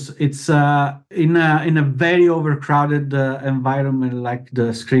strategy because it's in a very overcrowded environment like the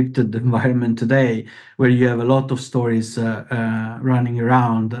scripted environment today, where you have a lot of stories running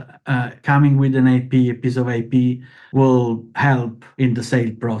around. Coming with an AP, a piece of AP, will help in the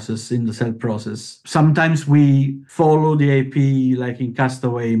sale process. Sometimes we follow the AP, like in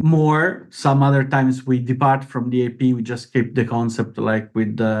Castaway, more. Some other times we depart from the AP. We just keep the concept, like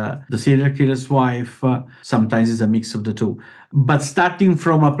with the Serial Killer's Wife. Sometimes it's a mix of the two. But starting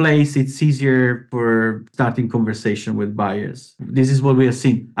from a place, it's easier for starting conversation with buyers. This is what we have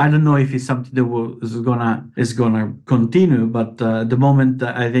seen. I don't know if it's something that is gonna continue, but the moment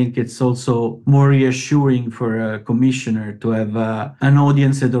I think it's also more reassuring for a commissioner to have an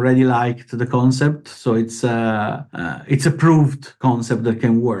audience that already liked the concept. So it's a proved concept that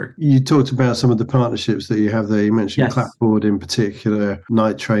can work. You talked about some of the partnerships that you have there. You mentioned Yes. Clapboard in particular,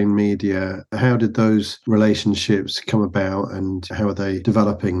 Night Train Media. How did those relationships come about, and how are they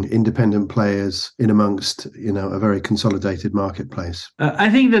developing independent players in amongst, a very consolidated marketplace? I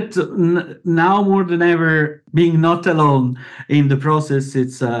think that now more than ever, being not alone in the process,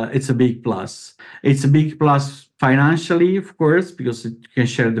 it's a big plus. It's a big plus financially, of course, because it can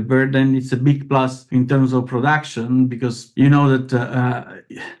share the burden. It's a big plus in terms of production, because you know that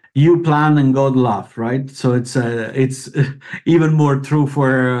you plan and God laugh, right? So it's even more true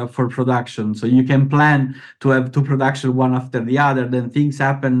for production. So you can plan to have two production one after the other, then things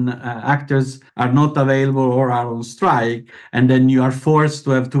happen, actors are not available or are on strike, and then you are forced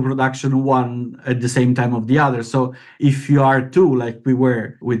to have two production, one at the same time of the other. So if you are two, like we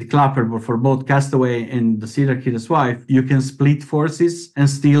were with Clapper, but for both Castaway and The Serial Killer's Wife, you can split forces and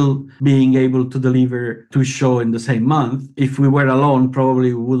still being able to deliver two shows in the same month. If we were alone,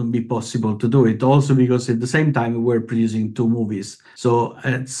 probably we wouldn't be possible to do it. Also because at the same time we were producing two movies. So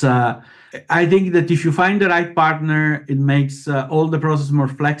it's I think that if you find the right partner, it makes all the process more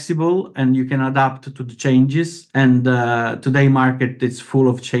flexible and you can adapt to the changes. And today market is full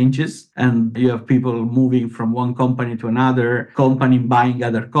of changes, and you have people moving from one company to another, company buying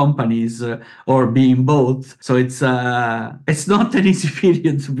other companies or being both. So it's not an easy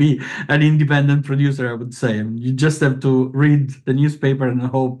period to be an independent producer, I would say. You just have to read the newspaper and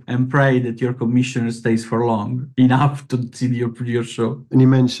hope and pray that your commissioner stays for long enough to see your show. And you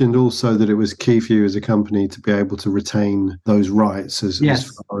mentioned also that it was key for you as a company to be able to retain those rights as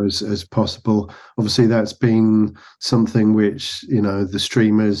far as possible. Obviously, that's been something which, the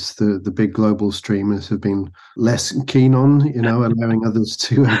streamers, the big global streamers have been less keen on, allowing others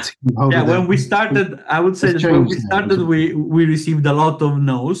to hold Yeah, when we started, I would say that when we started, we received a lot of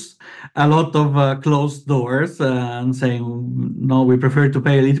no's, a lot of closed doors, and saying, no, we prefer to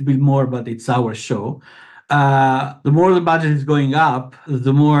pay a little bit more, but it's our show. The more the budget is going up,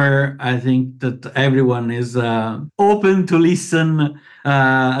 the more I think that everyone is open to listen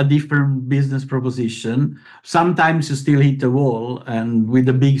a different business proposition. Sometimes you still hit the wall, and with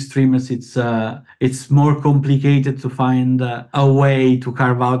the big streamers, it's more complicated to find a way to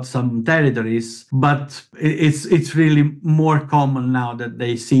carve out some territories. But it's really more common now that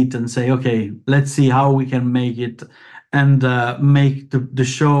they sit and say, okay, let's see how we can make it and make the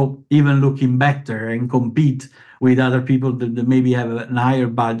show even looking better and compete with other people that maybe have a higher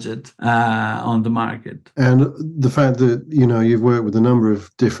budget on the market. And the fact that, you've worked with a number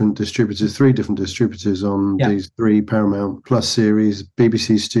of different distributors, 3 different distributors on these 3 Paramount Plus series,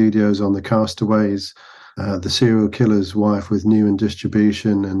 BBC Studios on The Castaways, The Serial Killer's Wife with New in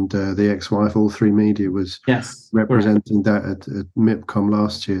Distribution, and The Ex-Wife, all 3 media was representing that at MIPCOM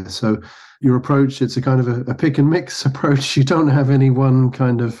last year. So your approach, it's a kind of a pick and mix approach. You don't have any one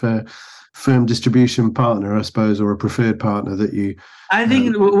kind of firm distribution partner, I suppose, or a preferred partner that you I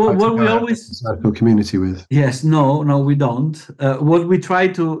think what we always community with. Yes, no, we don't. What we try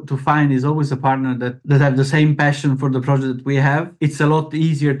to find is always a partner that have the same passion for the project that we have. It's a lot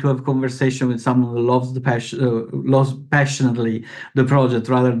easier to have conversation with someone who loves loves passionately the project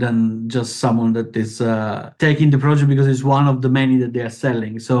rather than just someone that is taking the project because it's one of the many that they are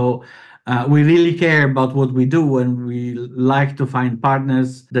selling. So we really care about what we do, and we like to find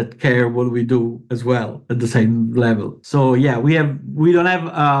partners that care what we do as well at the same level. So yeah, we don't have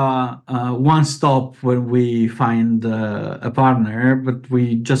one stop when we find a partner, but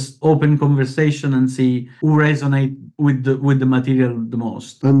we just open conversation and see who resonate with the material the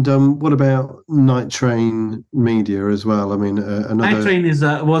most. And what about Night Train Media as well? I mean, Night Train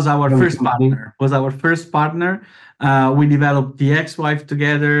was our first partner. We developed The Ex-Wife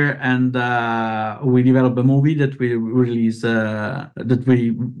together, and we developed a movie that we released, that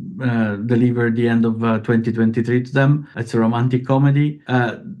we delivered the end of 2023 to them. It's a romantic comedy.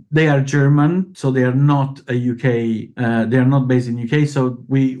 They are German, so they are not a UK. They are not based in UK. So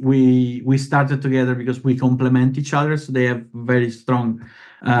we started together because we complement each other. So they have very strong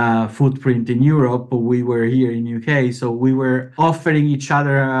footprint in Europe. We were here in UK, so we were offering each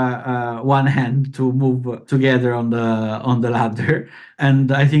other one hand to move together on the ladder.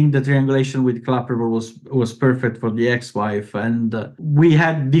 And I think the triangulation with Clapper was perfect for The Ex-Wife. And we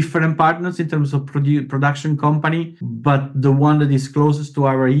had different partners in terms of production company, but the one that is closest to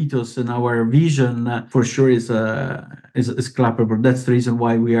our ethos and our vision for sure is Clapper. That's the reason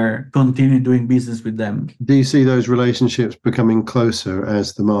why we are continuing doing business with them. Do you see those relationships becoming closer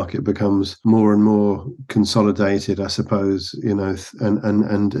as the market becomes more and more consolidated, I suppose, and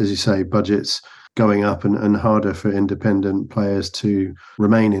as you say, budgets going up and harder for independent players to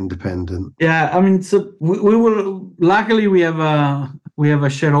remain independent? Yeah, I mean, so we will. Luckily, we have a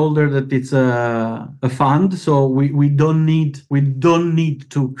shareholder that it's a fund, so we don't need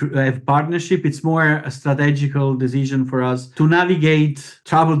to have partnership. It's more a strategical decision for us to navigate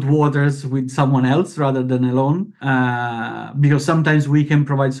troubled waters with someone else rather than alone, because sometimes we can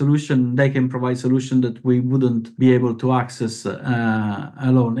provide solution, they can provide solution that we wouldn't be able to access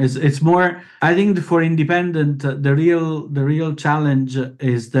alone. It's more, I think, for independent, the real challenge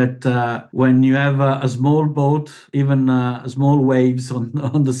is that when you have a small boat, even small waves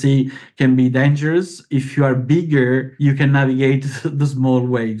on the sea can be dangerous. If you are bigger, you can navigate the small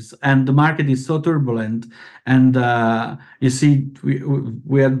waves, and the market is so turbulent. And you see,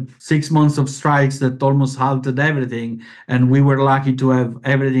 we had 6 months of strikes that almost halted everything, and we were lucky to have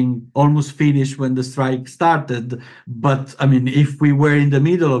everything almost finished when the strike started. But I mean, if we were in the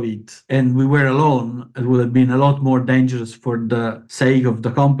middle of it and we were alone, it would have been a lot more dangerous for the sake of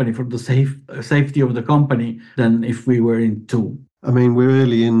the company, for the safety of the company, than if we were in two. I mean, we're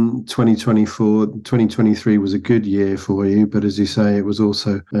early in 2024. 2023 was a good year for you, but as you say, it was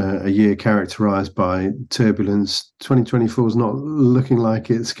also a year characterized by turbulence. 2024 is not looking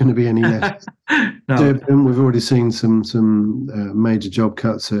like it's going to be any less turbulent. We've already seen some major job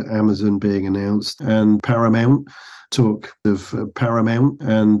cuts at Amazon being announced, and Paramount. Talk of Paramount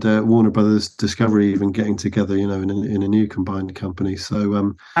and Warner Brothers Discovery even getting together, in a new combined company.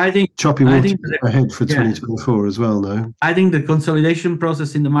 So I think choppy water ahead for 2024 as well. No, I think the consolidation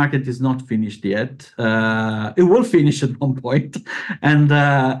process in the market is not finished yet. It will finish at one point, and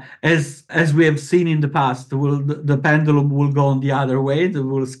as we have seen in the past, the pendulum will go on the other way. It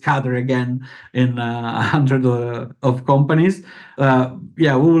will scatter again in 100 of companies. We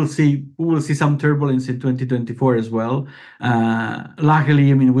will see some turbulence in 2024 as well.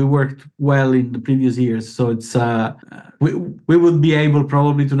 Luckily, I mean, we worked well in the previous years, so it's we would be able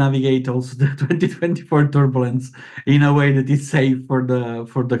probably to navigate also the 2024 turbulence in a way that is safe for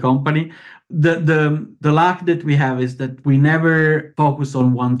the company. The luck that we have is that we never focus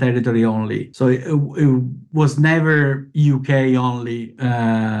on one territory only. So it was never UK only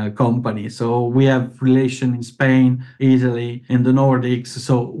company. So we have relation in Spain, Italy, in the Nordics.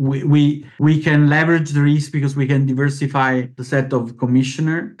 So we can leverage the risk because we can diversify the set of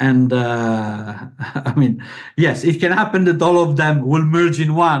commissioner. And I mean, yes, it can happen that all of them will merge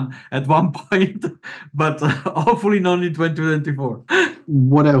in one at one point, but hopefully not in 2024.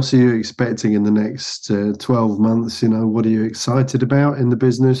 What else are you expecting in the next 12 months? What are you excited about in the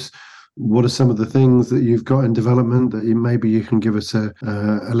business? What are some of the things that you've got in development that maybe you can give us a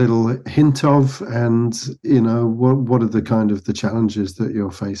little hint of? And, what are the kind of the challenges that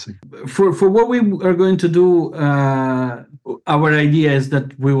you're facing? For what we are going to do, our idea is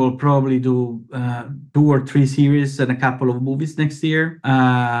that we will probably do 2 or 3 series and a couple of movies next year.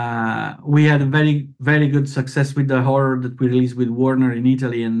 We had a very, very good success with the horror that we released with Warner in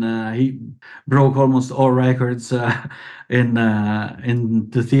Italy, and he broke almost all records in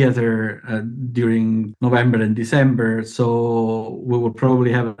the theater during November and December. So we will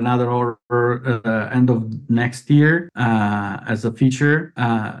probably have another horror end of next year as a feature.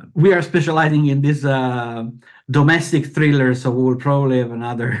 We are specializing in this domestic thriller, so we will probably have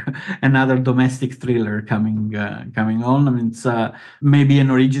another domestic thriller coming on. I mean, it's maybe an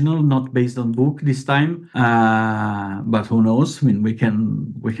original, not based on book this time, but who knows? I mean, we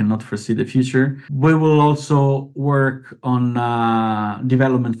cannot foresee the future. We will also work on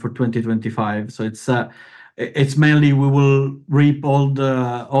development for 2025. So it's mainly we will reap all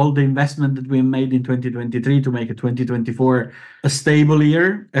the investment that we made in 2023 to make a 2024 a stable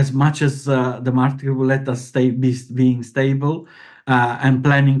year, as much as the market will let us being stable, and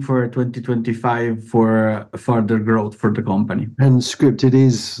planning for 2025 for further growth for the company. And scripted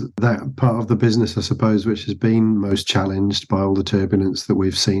is that part of the business, I suppose, which has been most challenged by all the turbulence that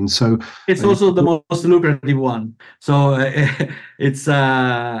we've seen. So it's also the most lucrative one. So it's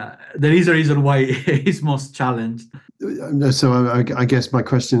there is a reason why it's most challenged. So I guess my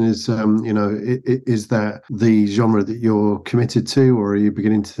question is, is that the genre that you're committed to, or are you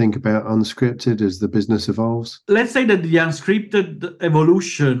beginning to think about unscripted as the business evolves? Let's say that the unscripted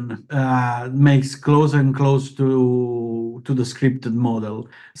evolution makes closer and close to the scripted model.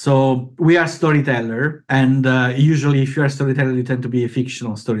 So we are storyteller, and usually if you're a storyteller, you tend to be a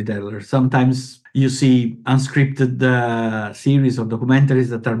fictional storyteller. Sometimes you see unscripted series or documentaries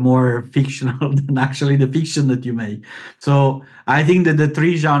that are more fictional than actually the fiction that you make. So I think that the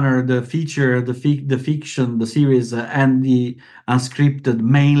 3 genre, the feature, the fiction, the series, and the unscripted,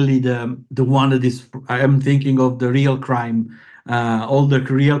 mainly the one that is, I am thinking of the real crime, all the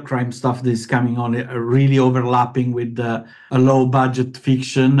real crime stuff that is coming on, really overlapping with a low budget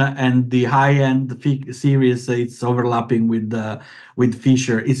fiction, and the high end series, it's overlapping with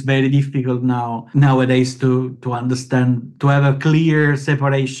Fisher. It's very difficult nowadays to understand, to have a clear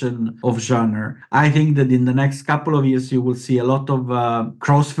separation of genre. I think that in the next couple of years you will see a lot of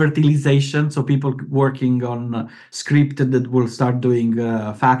cross-fertilization, so people working on scripted that will start doing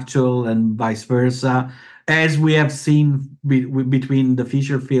factual and vice versa, as we have seen between the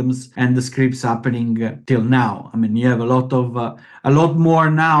feature films and the scripts happening till now. I mean, you have a lot more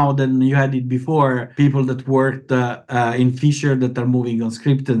now than you had it before. People that worked in feature that are moving on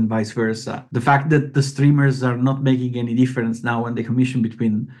script and vice versa. The fact that the streamers are not making any difference now when they commission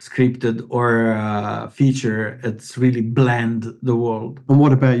between scripted or feature, it's really blend the world. And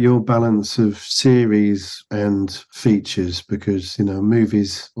what about your balance of series and features? Because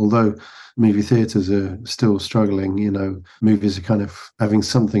movies, although movie theaters are still struggling, movies are kind of having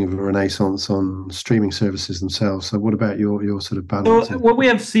something of a renaissance on streaming services themselves. So what about your sort of balance? So what we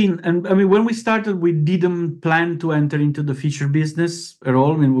have seen, and I mean, when we started, we didn't plan to enter into the feature business at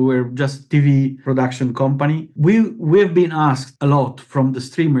all. I mean, we were just TV production company. We have been asked a lot from the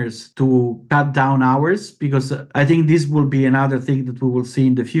streamers to cut down hours, because I think this will be another thing that we will see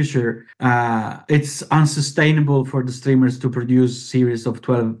in the future. It's unsustainable for the streamers to produce series of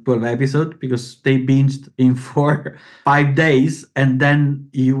 12 episodes, because they binged in 5 days, and then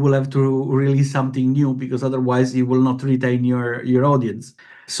you will have to release something new, because otherwise you will not retain your audience.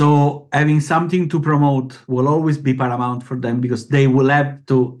 So having something to promote will always be paramount for them, because they will have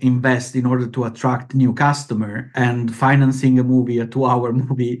to invest in order to attract new customer. And financing a movie, a 2-hour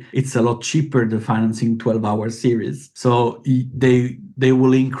movie, it's a lot cheaper than financing 12-hour series. So they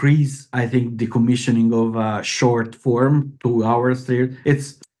will increase, I think, the commissioning of a short form, 2 hours.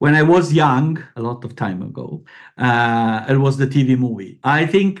 It's when I was young, a lot of time ago, it was the TV movie. I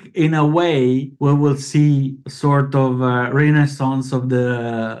think in a way we will see sort of a renaissance of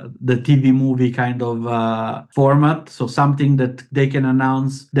the TV movie kind of format. So something that they can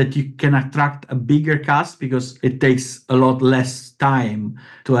announce, that you can attract a bigger cast, because it takes a lot less time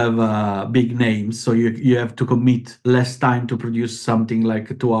to have big names. So you have to commit less time to produce something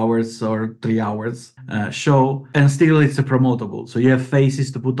like 2 hours or 3 hours show, and still it's a promotable. So you have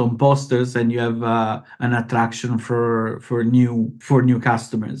faces to put on posters, and you have an attraction for new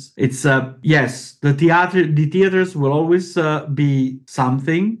customers. It's yes, the theaters will always be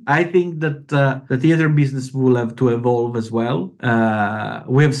something. I think that the theater business will have to evolve as well.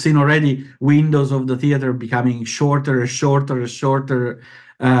 We have seen already windows of the theater becoming shorter.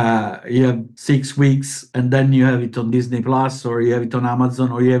 You have 6 weeks, and then you have it on Disney Plus, or you have it on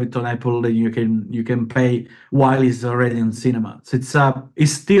Amazon, or you have it on Apple, and you can pay while it's already in cinema. So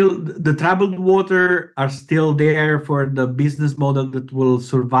it's still, the troubled water are still there for the business model that will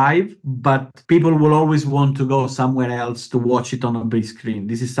survive, but people will always want to go somewhere else to watch it on a big screen.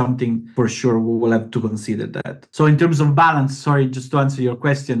 This is something for sure we will have to consider that. So in terms of balance, sorry, just to answer your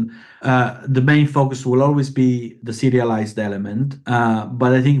question, the main focus will always be the serialized element,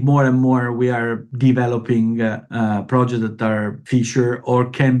 but I think more and more we are developing projects that are feature or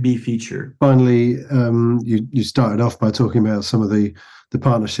can be feature. Finally, you started off by talking about some of the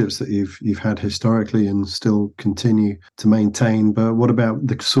partnerships that you've had historically and still continue to maintain. But what about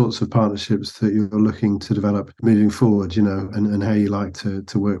the sorts of partnerships that you're looking to develop moving forward, and how you like to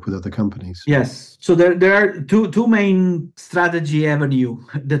work with other companies? Yes. So there are two main strategy avenue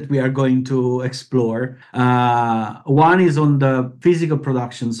that we are going to explore. One is on the physical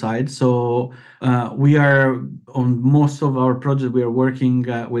production side. So we are, on most of our projects, we are working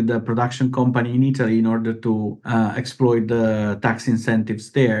with a production company in Italy in order to exploit the tax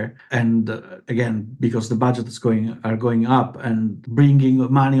incentives there. And again, because the budgets are going up, and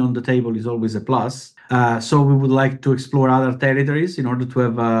bringing money on the table is always a plus. So we would like to explore other territories in order to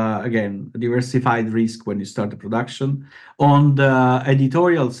have, again, a diversified risk when you start a production. On the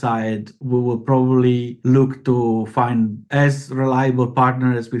editorial side, we will probably look to find as reliable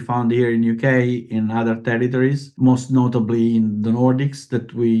partner as we found here in UK in other territories, most notably in the Nordics,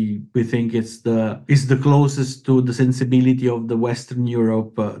 that we think is the closest to the sensibility of the Western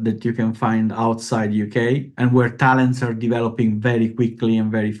Europe that you can find outside UK, and where talents are developing very quickly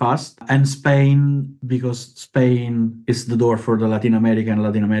and very fast. And Spain, because Spain is the door for the Latin America, and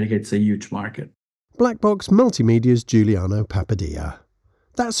Latin America, it's a huge market. BlackBox Multimedia's Giuliano Papadia.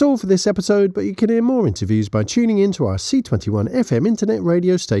 That's all for this episode, but you can hear more interviews by tuning in to our C21 FM internet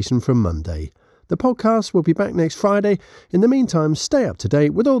radio station from Monday. The podcast will be back next Friday. In the meantime, stay up to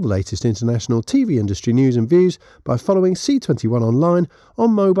date with all the latest international TV industry news and views by following C21 online,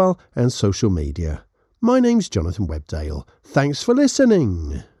 on mobile and social media. My name's Jonathan Webdale. Thanks for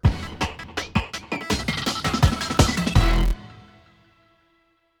listening.